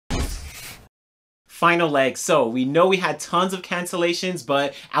Final leg. So we know we had tons of cancellations,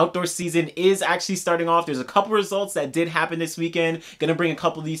 but outdoor season is actually starting off. There's a couple results that did happen this weekend. Gonna bring a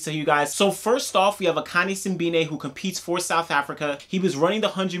couple of these to you guys. So first off, we have Akani Simbine, who competes for South Africa. He was running the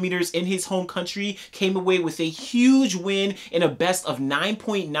 100 meters in his home country, came away with a huge win in a best of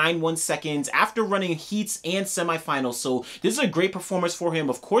 9.91 seconds after running heats and semifinals. So this is a great performance for him.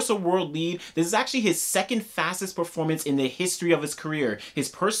 Of course, a world lead. This is actually his second fastest performance in the history of his career. His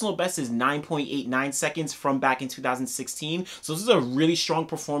personal best is 9.89 seconds from back in 2016. So this is a really strong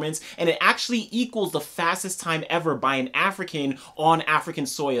performance, and it actually equals the fastest time ever by an African on African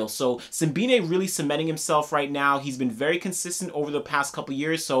soil. So Simbine really cementing himself right now. He's been very consistent over the past couple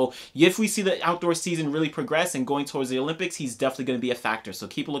years. So if we see the outdoor season really progress and going towards the Olympics, he's definitely going to be a factor. So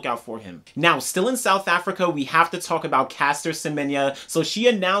keep a lookout for him. Now, still in South Africa, we have to talk about Caster Semenya. So she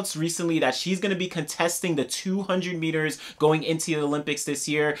announced recently that she's going to be contesting the 200 meters going into the Olympics this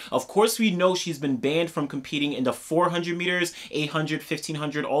year. Of course, we know she's been banned from competing in the 400 meters, 800,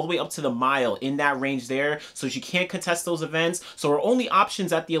 1500, all the way up to the mile, in that range there. So she can't contest those events. So her only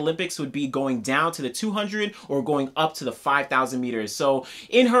options at the Olympics would be going down to the 200 or going up to the 5,000 meters. So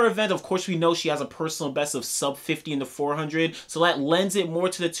in her event, of course, we know she has a personal best of sub 50 in the 400. So that lends it more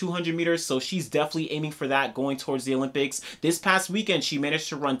to the 200 meters. So she's definitely aiming for that going towards the Olympics. This past weekend, she managed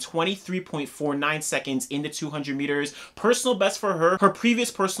to run 23.49 seconds in the 200 meters. Personal best for her. Her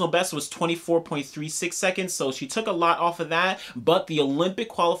previous personal best was 24.36 seconds. So she took a lot off of that. But the Olympic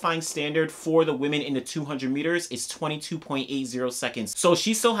qualifying standard for the women in the 200 meters is 22.80 seconds. So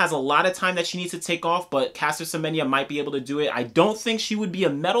she still has a lot of time that she needs to take off, but Caster Semenya might be able to do it. I don't think she would be a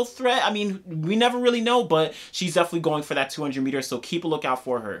medal threat. I mean, we never really know, but she's definitely going for that 200 meters, so keep a lookout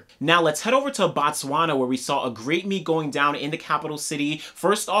for her. Now, let's head over to Botswana, where we saw a great meet going down in the capital city.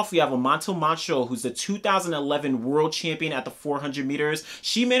 First off, we have Amantle Montsho, who's the 2011 world champion at the 400 meters.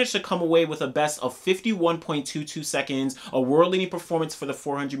 She managed to come away with a best of 51.22 seconds, a world-leading performance for the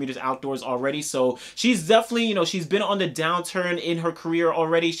 400 meters outdoors already. So she's definitely, she's been on the downturn in her career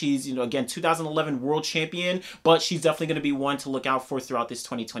already. She's, again, 2011 world champion, but she's definitely going to be one to look out for throughout this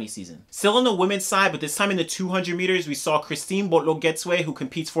 2020 season. Still on the women's side, but this time in the 200 meters, we saw Botlogetswe, who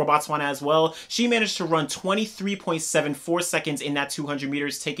competes for Botswana as well. She managed to run 23.74 seconds in that 200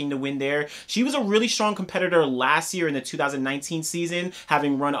 meters, taking the win there. She was a really strong competitor last year in the 2019 season,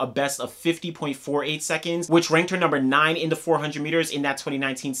 having run a best of 50.48 seconds, which ranked her number 9 in the 400 meters in that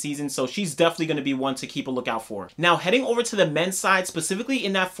 2019 season. So she's definitely going to be one to keep a lookout for. Now, heading over to the men's side, specifically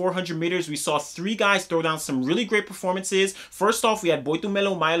in that 400 meters, we saw 3 guys throw down some really great performances. First off, we had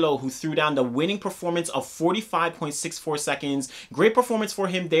Boitumelo Mailo, who threw down the winning performance of 45.64 seconds. Great performance for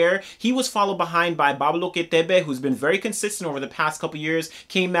him there. He was followed behind by Baboloki Thebe, who's been very consistent over the past couple years,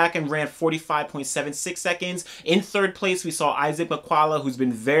 came back and ran 45.76 seconds. In third place, we saw Makwala, who's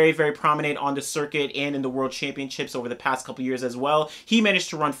been very, very prominent on the circuit and in the world championships over the past couple years as well. He managed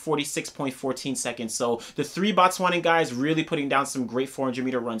to run 46.14 seconds. So the 3 Botswanan guys really putting down some great 400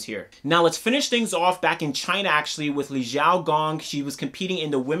 meter runs here. Now let's finish things off back in China, actually, with Lijiao Gong. She was competing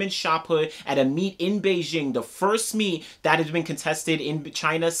in the women's shot put at a meet in Beijing, the first meet that has been contested in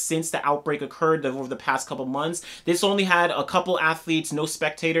China since the outbreak occurred over the past couple months. This only had a couple athletes, no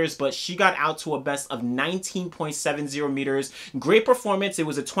spectators, but she got out to a best of 19.70 meters. Great performance. It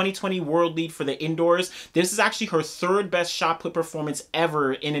was a 2020 world lead for the indoors. This is actually her 3rd best shot put performance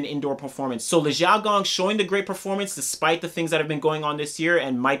ever in an indoor performance. So Lijiao Gong showing the great performance despite the things that have been going on this year,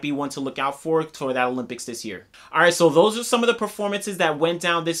 and might be one to look out for that Olympics this year. Alright, so those are some of the performances that went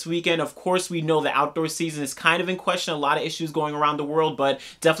down this weekend. Of course, we know the outdoor season is kind of in question. A lot of issues going around the world, but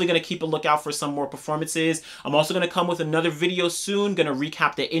definitely going to keep a lookout for some more performances. I'm also going to come with another video soon, going to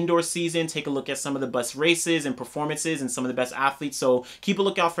recap the indoor season, take a look at some of the best races and performances and some of the best athletes. So keep a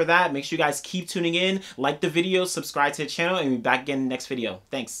lookout for that. Make sure you guys keep tuning in, like the video, subscribe to the channel, and we'll be back again in the next video.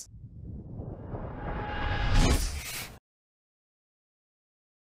 Thanks.